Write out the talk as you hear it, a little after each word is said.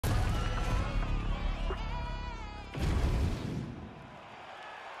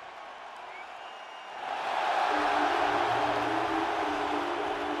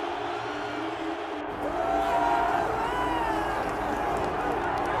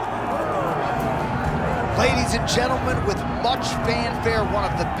Ladies and gentlemen, with much fanfare, one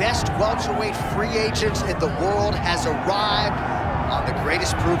of the best welterweight free agents in the world has arrived on the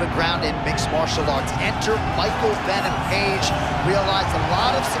greatest proven ground in mixed martial arts. Enter Michael Venom Page. Realized a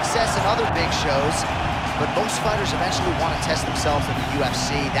lot of success in other big shows, but most fighters eventually want to test themselves in the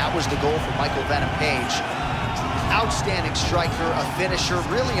UFC. That was the goal for Michael Venom Page. Outstanding striker, a finisher,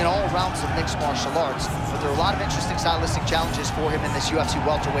 really in all realms of mixed martial arts. But there are a lot of interesting stylistic challenges for him in this UFC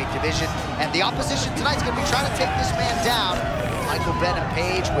welterweight division. And the opposition tonight's going to be trying to take this man down. Michael Venom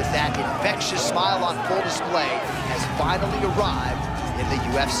Page, with that infectious smile on full display, has finally arrived in the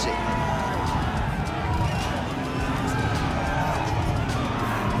UFC.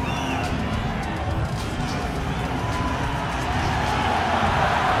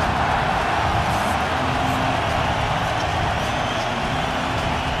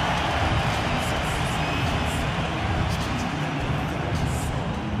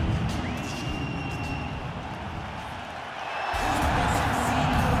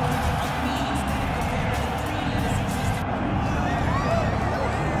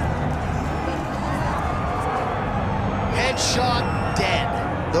 Headshot, dead.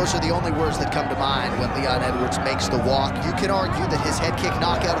 Those are the only words that come to mind when Leon Edwards makes the walk. You can argue that his head kick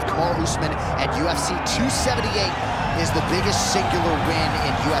knockout of Kamaru Usman at UFC 278 is the biggest singular win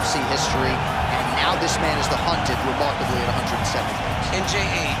in UFC history, and now this man is the hunted remarkably at 170 pounds. And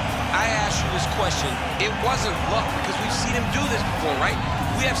J.A., I asked you this question. It wasn't luck, because we've seen him do this before, right?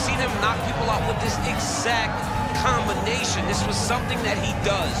 We have seen him knock people out with this exact combination. This was something that he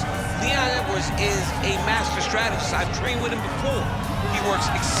does. Leon Edwards is a master strategist. I've trained with him before. He works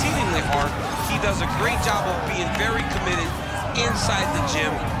exceedingly hard. He does a great job of being very committed inside the gym,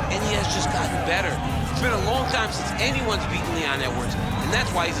 and he has just gotten better. It's been a long time since anyone's beaten Leon Edwards, and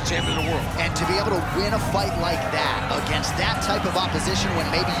that's why he's a champion of the world. And to be able to win a fight like that against that type of opposition when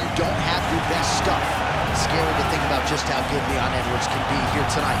maybe you don't have your best stuff, it's scary to think about just how good Leon Edwards can be here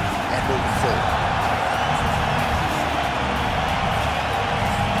tonight and moving forward.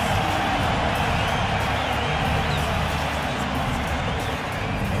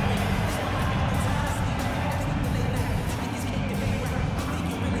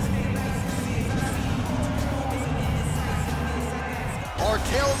 Our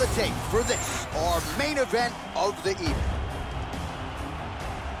tail of the tape for this, our main event of the evening.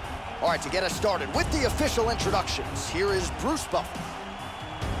 All right, to get us started with the official introductions, here is Bruce Buffer.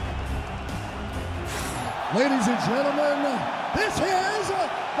 Ladies and gentlemen, this is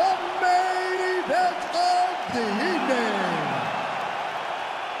the main event of the evening.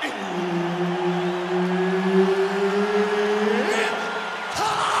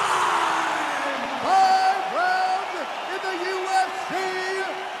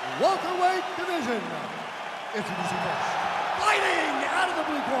 Welterweight division. Introducing first, fighting out of the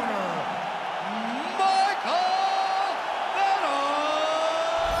blue corner, Michael Venom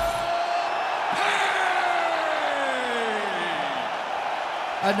Page.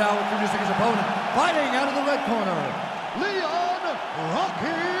 And now introducing his opponent, fighting out of the red corner, Leon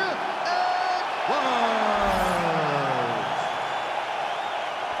Rocky Edwards.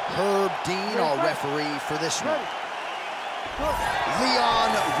 Herb Dean, our referee for this one.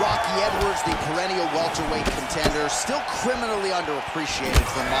 Leon Rocky Edwards, the perennial welterweight contender, still criminally underappreciated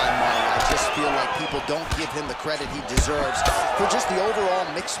for my money. I just feel like people don't give him the credit he deserves for just the overall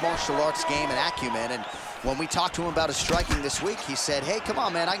mixed martial arts game and acumen. And when we talked to him about his striking this week, he said, hey, come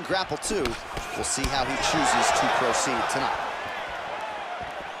on, man, I can grapple too. We'll see how he chooses to proceed tonight.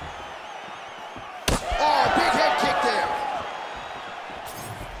 Oh, big head kick there.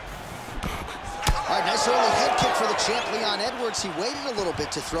 All right, nice early head kick for the champ, Leon Edwards. He waited a little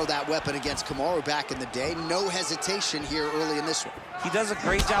bit to throw that weapon against Kamaru back in the day. No hesitation here early in this one. He does a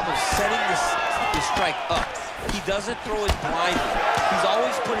great job of setting the strike up. He doesn't throw it blindly. He's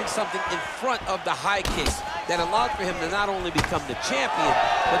always putting something in front of the high kicks that allowed for him to not only become the champion,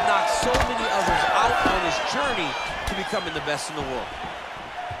 but knock so many others out on his journey to becoming the best in the world.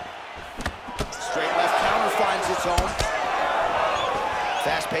 Straight left counter finds its own.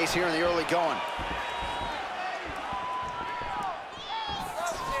 Fast pace here in the early going.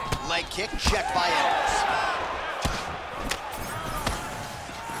 Leg kick, checked by Edwards.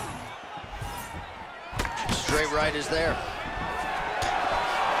 Straight right is there.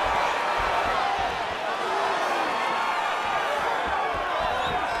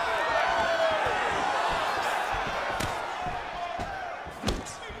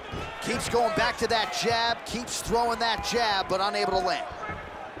 Keeps going back to that jab, keeps throwing that jab, but unable to land.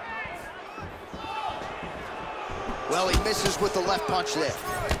 Well, he misses with the left punch there.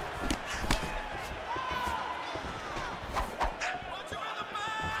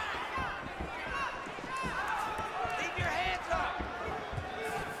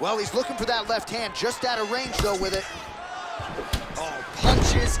 Well, he's looking for that left hand, just out of range, though, with it. Oh,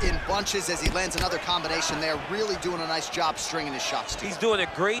 punches in bunches as he lands another combination there. Really doing a nice job stringing his shots together. He's doing a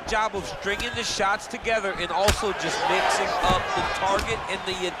great job of stringing the shots together and also just mixing up the target and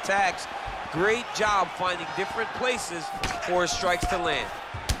the attacks. Great job finding different places for his strikes to land.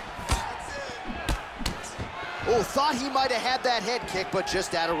 Oh, thought he might have had that head kick, but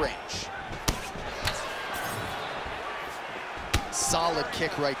just out of range. Solid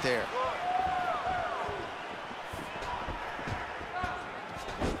kick right there.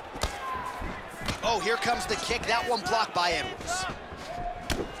 Oh, here comes the kick. That one blocked by Edwards.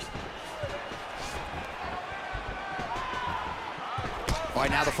 All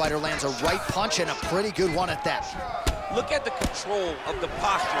right, now the fighter lands a right punch and a pretty good one at that. Look at the control of the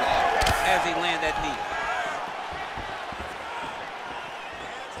posture as they land that knee.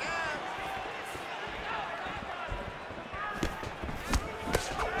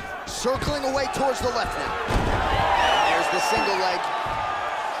 Circling away towards the left now. And there's the single leg.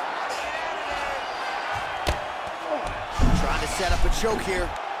 Trying to set up a choke here.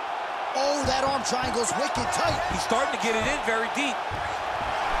 Oh, that arm triangle's wicked tight. He's starting to get it in very deep.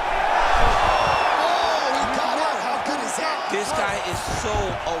 Oh, he got out. How good is that? This guy is so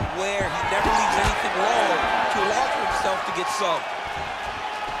aware. He never leaves anything long to allow for himself to get subbed.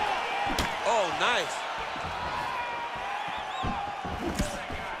 Oh, nice.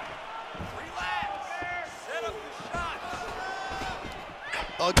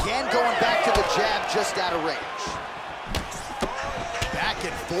 Again, going back to the jab, just out of range. Back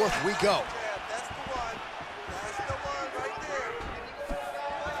and forth we go.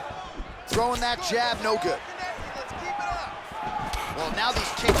 Throwing that jab, no good. Well, now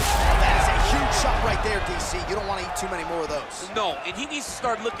these kicks, that is a huge shot right there, DC. You don't want to eat too many more of those. No, and he needs to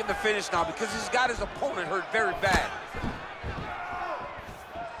start looking to finish now because he's got his opponent hurt very bad.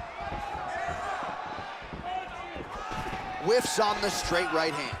 Whiffs on the straight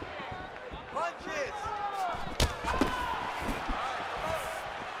right hand.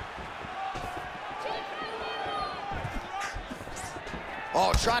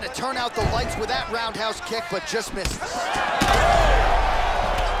 Oh, trying to turn out the lights with that roundhouse kick, but just misses. Trying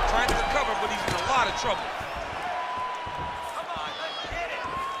to recover, but he's in a lot of trouble.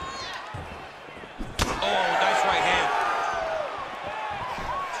 Oh, nice right hand.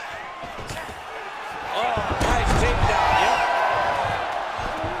 Oh, nice takedown, yep.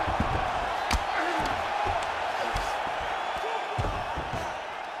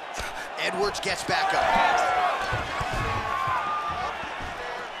 Edwards gets back up.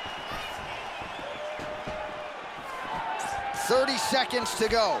 30 seconds to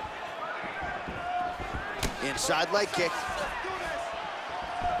go. Inside leg kick.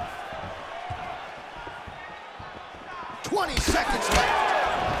 "20 seconds left.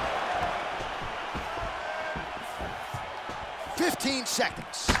 15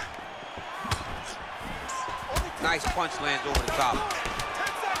 seconds. Nice punch lands over the top.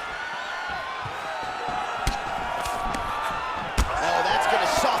 Oh, that's gonna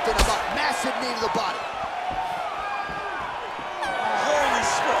soften him up. Massive knee to the body. Holy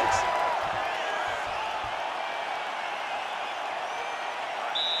smokes.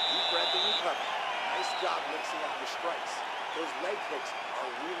 Deep breath and recover. Nice job mixing up your strikes. Those leg kicks are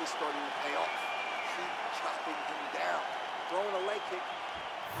really starting to pay off. Keep chopping him down. Throwing a leg kick.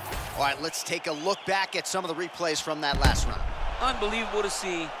 All right, let's take a look back at some of the replays from that last round. Unbelievable to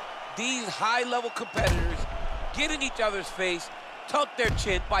see these high-level competitors get in each other's face, tuck their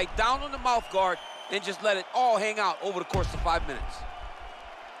chin, bite down on the mouth guard, and just let it all hang out over the course of 5 minutes.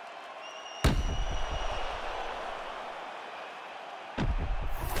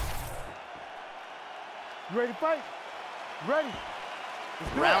 You ready to fight? Ready.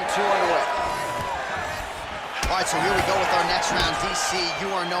 Round 2 underway. All right, so here we go with our next round. DC,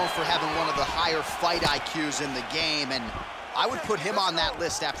 you are known for having one of the higher fight IQs in the game, and I would put him on that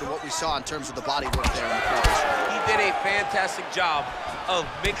list after what we saw in terms of the body work there in the pros. He did a fantastic job of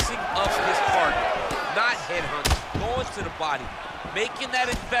mixing up his target, not headhunting, going to the body, making that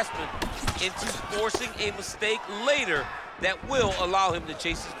investment into forcing a mistake later that will allow him to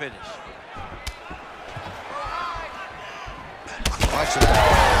chase his finish. Watch that.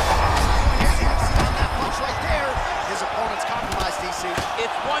 Punch right there. His opponent's compromised, DC.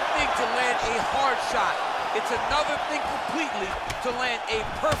 It's one thing to land a hard shot. It's another thing completely to land a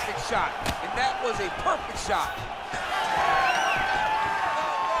perfect shot. And that was a perfect shot.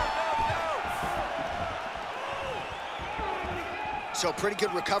 So pretty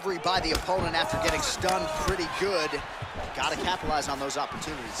good recovery by the opponent after getting stunned pretty good. Got to capitalize on those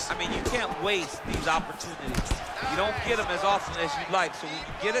opportunities. I mean, you can't waste these opportunities. You don't get them as often as you'd like. So when you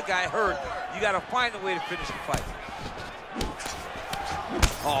get a guy hurt, you got to find a way to finish the fight.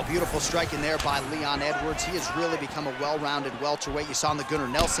 Oh, beautiful striking there by Leon Edwards. He has really become a well-rounded welterweight. You saw in the Gunnar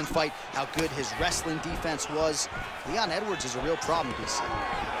Nelson fight how good his wrestling defense was. Leon Edwards is a real problem, DC.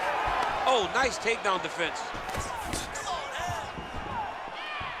 Oh, nice takedown defense.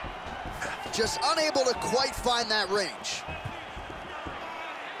 Just unable to quite find that range.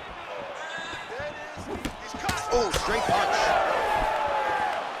 Oh, straight punch.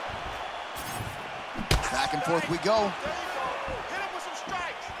 Back and forth we go.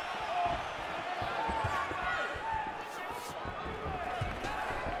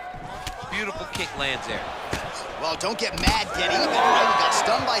 Beautiful kick lands there. Well, don't get mad, get even, right? He got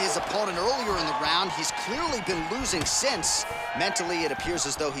stunned by his opponent earlier in the round. He's clearly been losing since. Mentally, it appears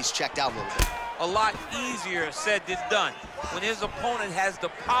as though he's checked out a little bit. A lot easier said than done. When his opponent has the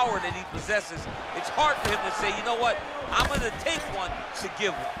power that he possesses, it's hard for him to say, you know what, I'm going to take one to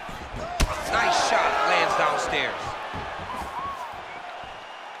give one. Nice shot, lands downstairs.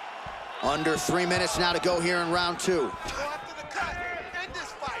 Under 3 minutes now to go here in round 2.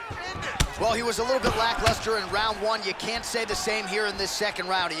 Well, he was a little bit lackluster in round 1. You can't say the same here in this second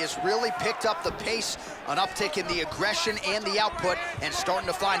round. He has really picked up the pace, an uptick in the aggression and the output, and starting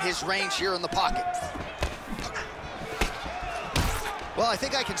to find his range here in the pocket. Well, I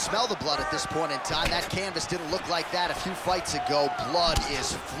think I can smell the blood at this point in time. That canvas didn't look like that a few fights ago. Blood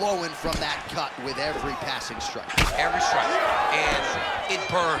is flowing from that cut with every passing strike. Every strike, and it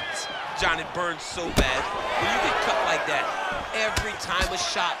burns. John, it burns so bad. When you get cut like that, every time a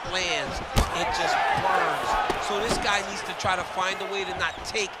shot lands, it just burns. So this guy needs to try to find a way to not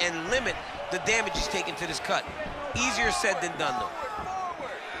take and limit the damage he's taking to this cut. Easier said than done, though.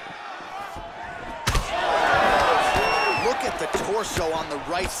 Look at the torso on the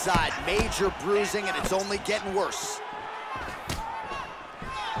right side. Major bruising, and it's only getting worse.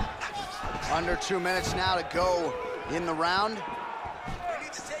 Under 2 minutes now to go in the round.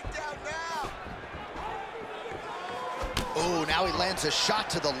 Oh, now he lands a shot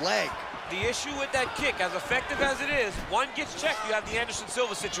to the leg. The issue with that kick, as effective as it is, one gets checked, you have the Anderson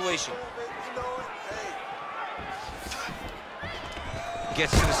Silva situation.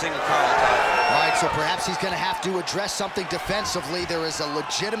 Gets to the single collar tie. All right, so perhaps he's going to have to address something defensively. There is a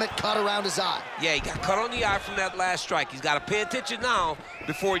legitimate cut around his eye. Yeah, he got cut on the eye from that last strike. He's got to pay attention now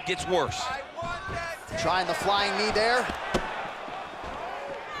before it gets worse. Trying the flying knee there.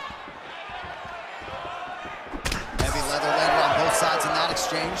 Heavy leather lander on both sides in that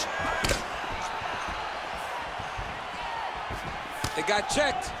exchange. They got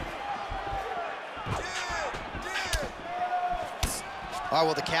checked. All right,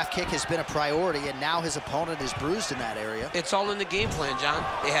 well, the calf kick has been a priority, and now his opponent is bruised in that area. It's all in the game plan, John.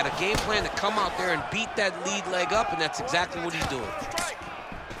 They had a game plan to come out there and beat that lead leg up, and that's exactly what he's doing.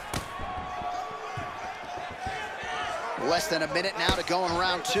 Less than a minute now to go in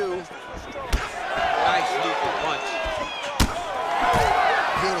round 2. Nice looping punch.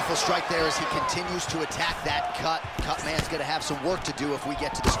 Beautiful strike there as he continues to attack that cut. Cutman's going to have some work to do if we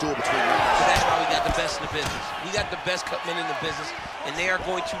get to the stool between rounds. But that's why we got the best in the business. We got the best cutmen in the business, and they are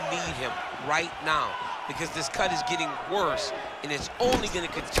going to need him right now because this cut is getting worse, and it's only going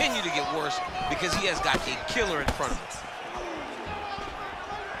to continue to get worse because he has got a killer in front of him.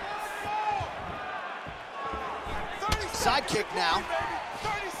 Side kick now.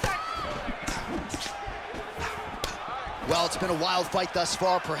 Well, it's been a wild fight thus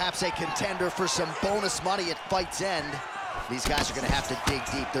far, perhaps a contender for some bonus money at fight's end. These guys are going to have to dig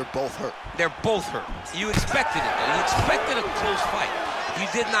deep. They're both hurt. They're both hurt. You expected it, though. You expected a close fight. You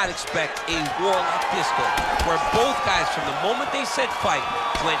did not expect a war like this, though, where both guys, from the moment they said fight,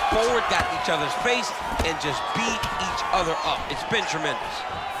 went forward, got in each other's face, and just beat each other up. It's been tremendous.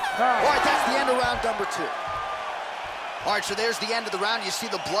 All right, that's the end of round number 2. All right, so there's the end of the round. You see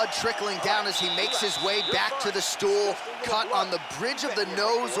the blood trickling down as he makes his way back to the stool. Cut on the bridge of the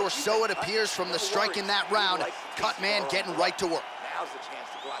nose, or so it appears from the strike in that round. Cutman getting right to work. Now's the chance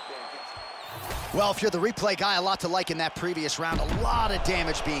to go out there and get some. Well, if you're the replay guy, a lot to like in that previous round. A lot of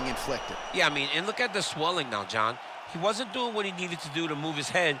damage being inflicted. Yeah, I mean, and look at the swelling now, John. He wasn't doing what he needed to do to move his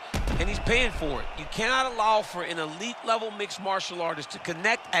head, and he's paying for it. You cannot allow for an elite-level mixed martial artist to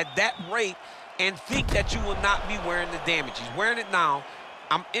connect at that rate and think that you will not be wearing the damage. He's wearing it now.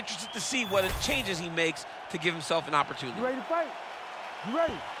 I'm interested to see what changes he makes to give himself an opportunity. You ready to fight? You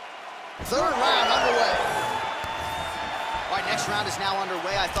ready? Third round underway. All right, next round is now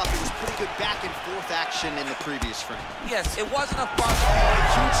underway. I thought there was pretty good back-and-forth action in the previous frame. Yes, it wasn't a front.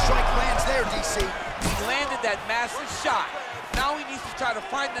 Huge strike lands there, DC. He landed that massive shot. Now he needs to try to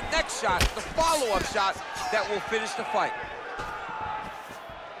find the next shot, the follow-up shot that will finish the fight.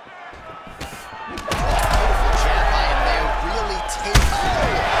 Beautiful jab by him there. Really takes.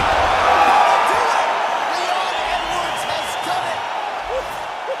 Leon Edwards has done it.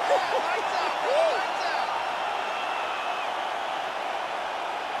 Lights out, bro. Lights out.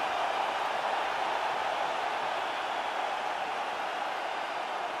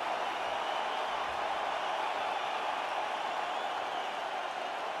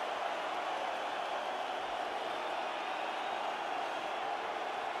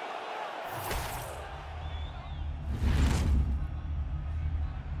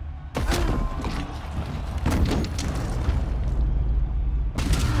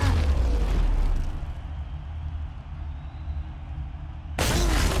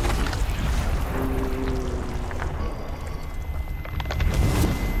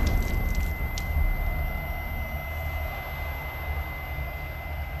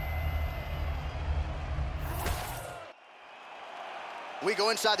 We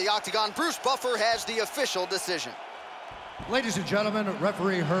go inside the octagon. Bruce Buffer has the official decision. Ladies and gentlemen,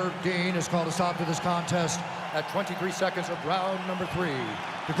 referee Herb Dean has called a stop to this contest at 23 seconds of round number 3.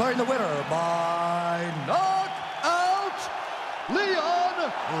 Declaring the winner by knockout,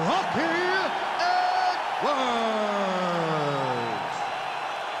 Leon Rocky Edwards.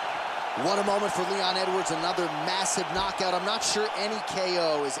 What a moment for Leon Edwards, another massive knockout. I'm not sure any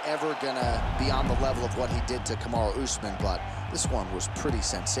KO is ever gonna be on the level of what he did to Kamaru Usman, but this one was pretty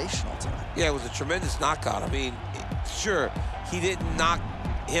sensational tonight. Yeah, it was a tremendous knockout. I mean, sure, he didn't knock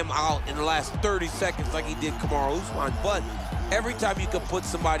him out in the last 30 seconds like he did Kamaru Usman, but every time you can put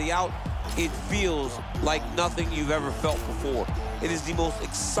somebody out, it feels like nothing you've ever felt before. It is the most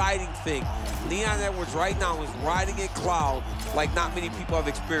exciting thing. Leon Edwards right now is riding a cloud like not many people have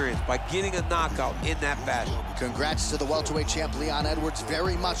experienced by getting a knockout in that fashion. Congrats to the welterweight champ Leon Edwards,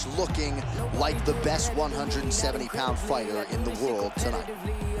 very much looking like the best 170-pound fighter in the world tonight.